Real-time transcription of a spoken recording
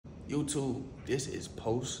YouTube, this is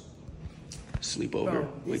post sleepover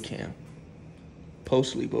with Cam.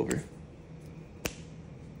 Post sleepover.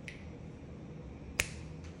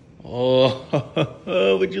 Oh,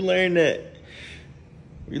 where'd you learn that?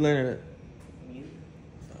 Where you learning that?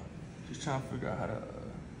 She's trying to figure out how to,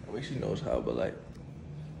 I wish she knows how, but like,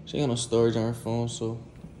 she ain't got no storage on her phone, so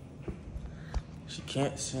she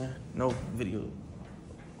can't send no video.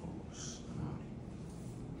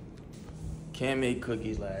 Cam made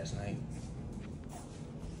cookies last night.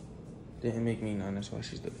 Didn't make me none, that's why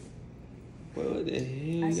she's the... What the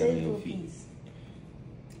hell? I saved you a piece.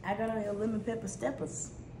 I got on your lemon pepper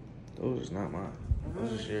steppers. Those is not mine.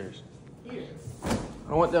 Those is yours. Here. I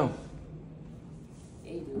don't want them.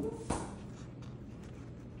 Hey, dude.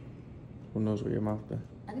 Who knows where your mouth been?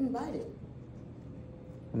 I didn't bite it.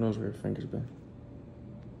 Who knows where your fingers been?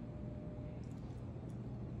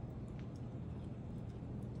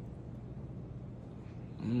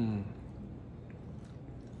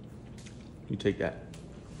 You take that.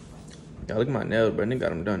 Yeah, look at my nails, bro. I got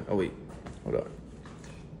them done. Oh, wait. Hold on.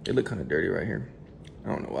 They look kind of dirty right here. I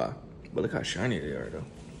don't know why. But look how shiny they are, though.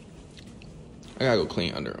 I gotta go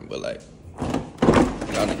clean under them, but like...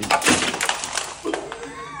 Y'all niggas...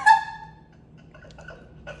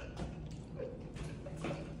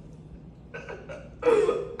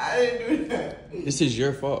 I didn't do that. This is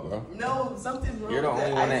your fault, bro. No, something's wrong. You're the with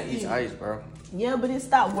only that one that ice eats cream. ice, bro. Yeah, but it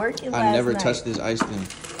stopped working last I never night. touched this ice thing.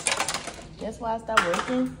 That's why I stopped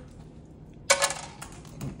working.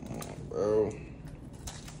 Come on, bro.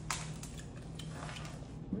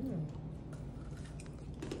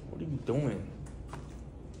 What are you doing?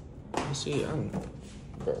 Let's see.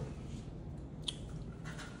 Bro.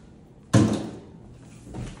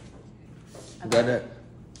 You got that?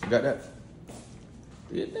 You got that?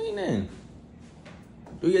 Do your thing then.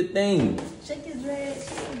 Do your thing. Shake your dread,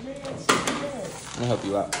 shake your dread, shake your dread. I'm gonna help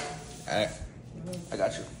you out. All right. I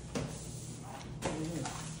got you.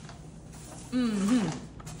 I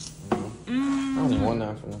don't even want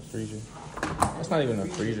that from the freezer. That's not even a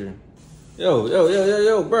freezer.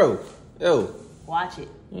 Yo, bro. Yo. Watch it.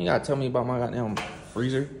 You ain't gotta tell me about my goddamn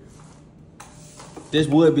freezer. This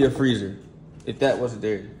would be a freezer if that wasn't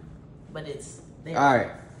there. But it's there. All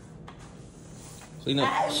right. So you know,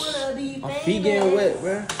 my feet getting wet,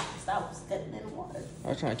 bro. Stop stepping in the water. I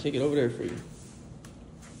was trying to kick it over there for you.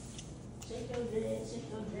 Shake your dread, shake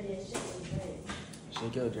your dread, shake your dread.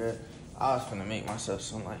 Shake your dread. I was finna make myself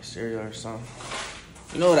some like cereal or something.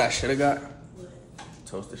 You know what I should have got? What?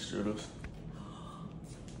 Toasted strudels.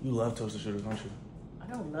 You love toasted strudels, don't you? I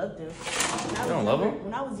don't love them. You don't love them?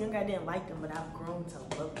 When I was younger, I didn't like them, but I've grown to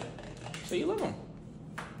love them. So you love them?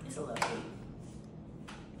 It's a love hate.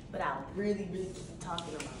 But I really keep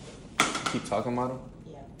talking about them. Keep talking about them?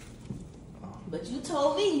 Yeah. Oh. But you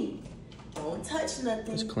told me, don't touch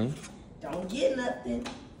nothing. It's clean. Don't get nothing.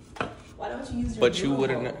 Why don't you use your But you noodle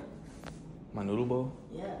wouldn't. bowl? My noodle bowl?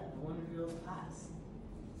 Yeah, one of those pots.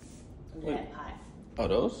 Wait. That pot. Oh,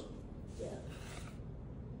 those? Yeah.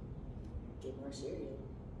 Get more cereal.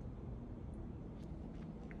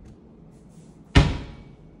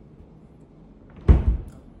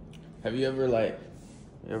 Have you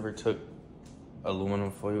ever took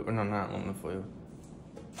aluminum foil, or no, not aluminum foil,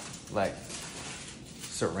 like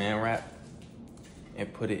saran wrap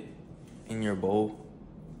and put it in your bowl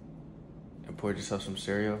and pour yourself some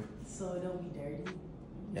cereal? So it don't be dirty?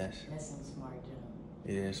 Yes. That's some smart job.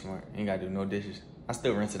 It is smart. You ain't gotta do no dishes. I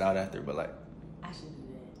still rinse it out after, but like, I should do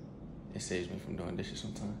that. it saves me from doing dishes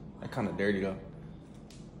sometimes. That kind of dirty though.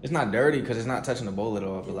 It's not dirty because it's not touching the bowl at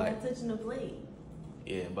all, but It's like, not touching the plate.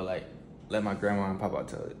 yeah, but like, let my grandma and papa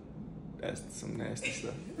tell it. That's some nasty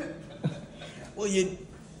stuff. Well, you.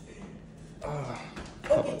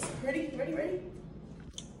 Okay, ready?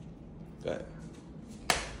 Go ahead.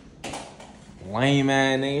 Lame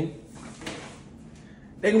man, nigga.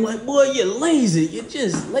 They gonna be like, boy, you're lazy. You're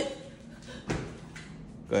just late.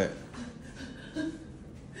 Go ahead.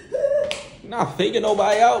 You're not faking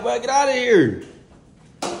nobody out, but get out of here.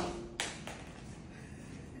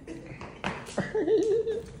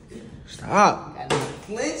 Stop. Got no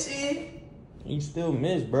flinching. You still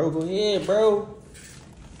miss, bro. Go ahead, bro.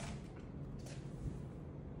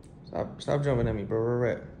 Stop jumping at me, bro. Where we're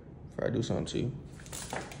at. Before I do something to you.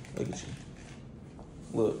 Look at you.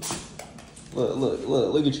 Look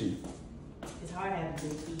at you. It's hard having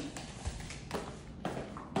big feet.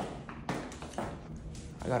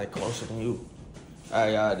 I got it closer than you. All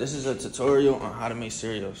right, y'all. This is a tutorial on how to make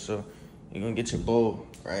cereal. So you're gonna get your bowl,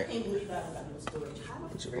 right? I can't believe I don't got no storage. How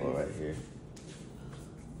much Get your bowl right here.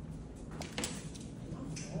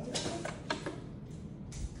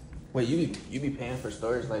 Wait, you be paying for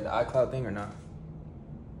storage like the iCloud thing or not?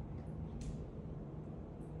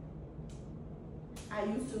 I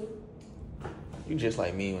used to. You just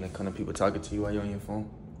like me when it comes to people talking to you while you're on your phone.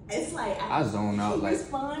 It's like I zone out. He like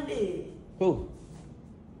responded. Who?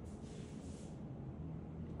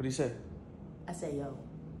 What do you say? I said, yo.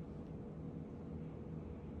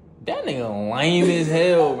 That nigga lame as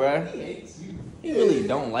hell, bro. He hates you. He really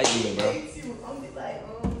don't like me, bro. He hates you. I'm be like,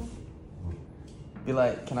 Be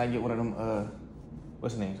like, can I get one of them,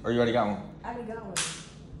 what's the name? Or you already got one? I already got one.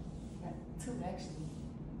 Got two, actually.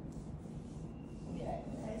 Yeah,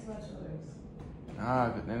 that's my choice. Nah,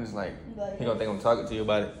 cause then it's like, he gonna think I'm talking to you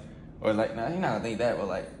about it. Or like, nah, he not gonna think that, but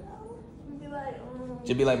like, Be like,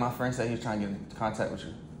 just be like my friend said he was trying to get in contact with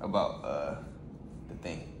you about, the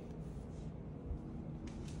thing.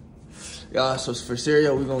 Y'all, so for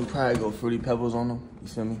cereal, we're gonna probably go Fruity Pebbles on them. You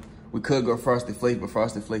feel me? We could go Frosted Flakes, but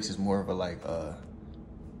Frosted Flakes is more of a like,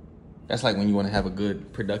 that's like when you want to have a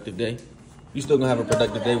good, productive day. You still gonna have a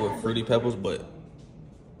productive day with Fruity Pebbles, but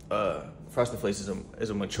Frosted Flakes is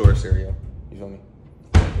a mature cereal. You feel me?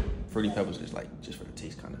 Fruity Pebbles is like just for the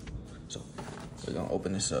taste, kind of. So we're gonna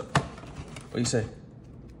open this up. What do you say?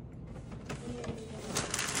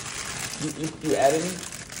 You added me?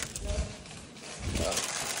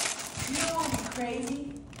 you know what would be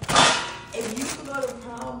crazy? If you could go to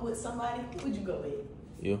prom with somebody, who would you go with?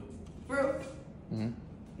 You. For real? Mm-hmm.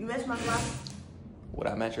 You match my fly? Would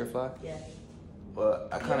I match your fly? Yeah. Well,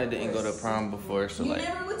 I kind of didn't go to prom before, so You like,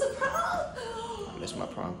 never went to prom? I missed my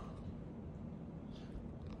prom.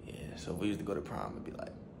 Yeah, so if we used to go to prom, it'd be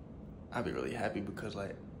like, I'd be really happy because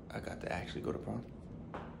like, I got to actually go to prom.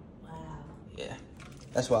 Wow. Yeah.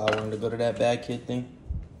 That's why I wanted to go to that bad kid thing.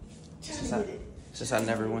 Since I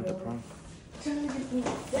never went to prom. That'd be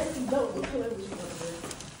dope. What color would you want to wear?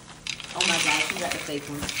 Oh my gosh, you got the fake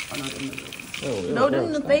ones. Oh no, them the real ones. No,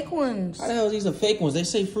 them the fake ones. How the hell are these the fake ones? They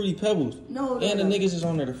say Fruity Pebbles. No, and the niggas is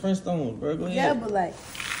on there, the Flintstones, bro. Go ahead. Yeah, but like,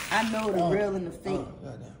 I know the real and the fake. Oh,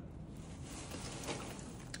 goddamn.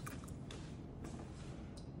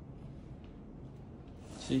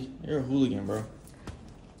 See, you're a hooligan, bro. You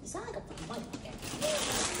sound like a fucking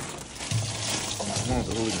I'm a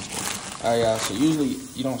hooligan. Alright, y'all, so usually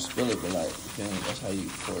you don't spill it, but like, you feel me? That's how you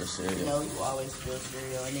pour cereal. You know, you always spill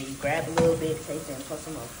cereal, and then you grab a little bit, taste it, and put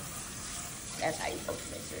some more. That's how you supposed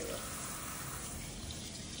to make cereal.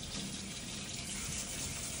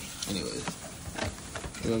 Anyways,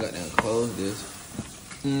 we're gonna go down and close this.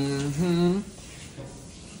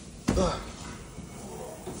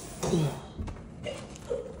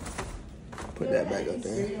 Put that back up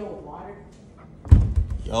there. Cereal with water?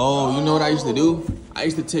 Yo, you know what I used to do? I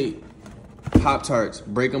used to take Pop-Tarts,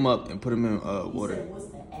 break them up, and put them in water. You said, what's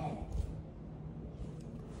the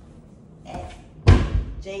at?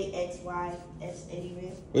 𝘤𝑗𝑥𝑦𝑠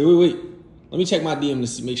Wait. Let me check my DM to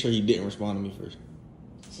see, make sure he didn't respond to me first.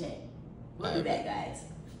 Check. We'll do that, guys.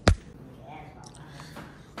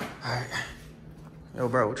 Alright. Yo,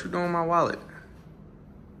 bro, what you doing with my wallet?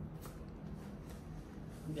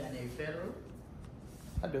 You got any federal?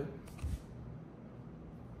 I do.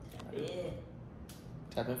 Tap in.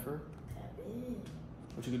 Tap in for? Tap in.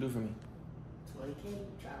 What you could do for me? 20K,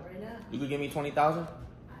 drop right now. You could give me 20,000? I can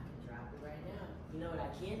drop it right now. You know what I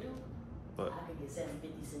can do? What? I could get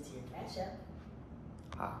 750 cents to your Cash App.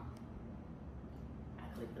 How? I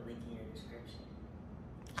click the link in your description.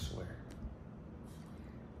 I swear.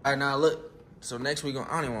 Alright, now look. So next we gonna,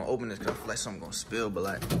 I don't even want to open this because I feel like something gonna spill, but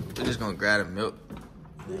like, we're just gonna grab the milk.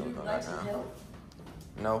 Would you like some help?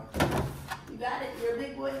 No. You got it. You're a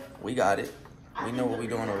big boy. We got it. We know what we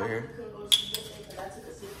doing over here. I couldn't go to sleep yesterday because I took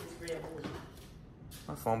a sip of this Red Bull.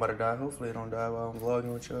 My phone about to die. Hopefully it don't die while I'm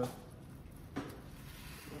vlogging with y'all.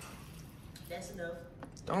 That's enough.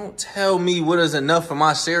 Don't tell me what is enough for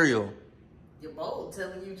my cereal. Your bowl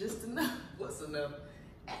telling you just enough. What's enough?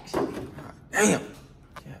 Actually. Damn.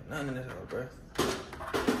 Yeah, nothing in this hole, bro.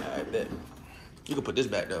 Alright, bet. You can put this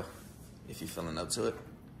back though, if you're feeling up to it.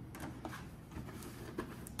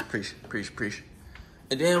 Preach.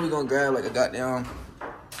 And then we're gonna grab like a goddamn.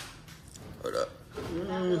 Hold up. I feel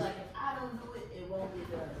like if I don't do it, it won't be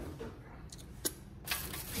done.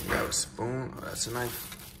 Grab a spoon. Oh, that's a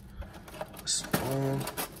knife. A spoon. You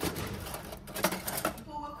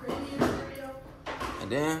put whipped cream in your cereal? And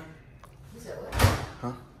then. You said what?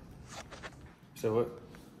 Huh? So what?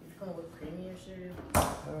 You put whipped cream in your cereal?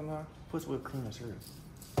 Hell no. Put whipped cream in cereal.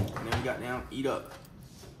 And then we got down. Eat up.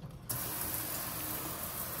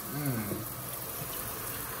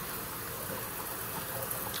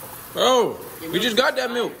 Bro, we just got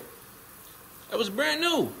that milk. That was brand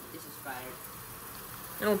new. This is fire.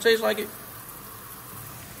 It don't taste like it.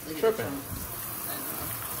 Look at Tripping. the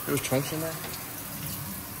chunks. There was chunks in there.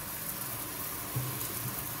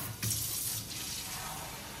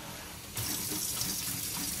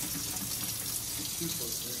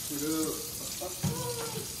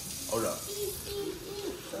 Hold up.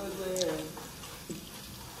 So good.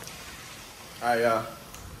 Alright, y'all.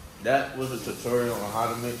 That was a tutorial on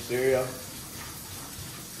how to make cereal.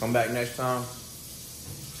 Come back next time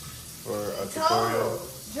for a tutorial.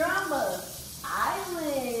 Drama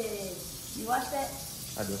Island. You watch that?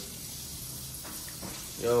 I do.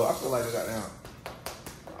 Yo, I feel like I got down.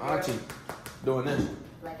 Auntie doing this.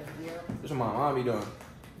 Like a girl. This is what my mom be doing.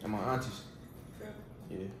 And my aunties.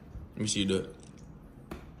 Yeah. Let me see you do it.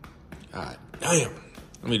 Alright. Damn.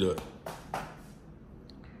 Let me do it.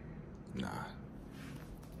 Nah.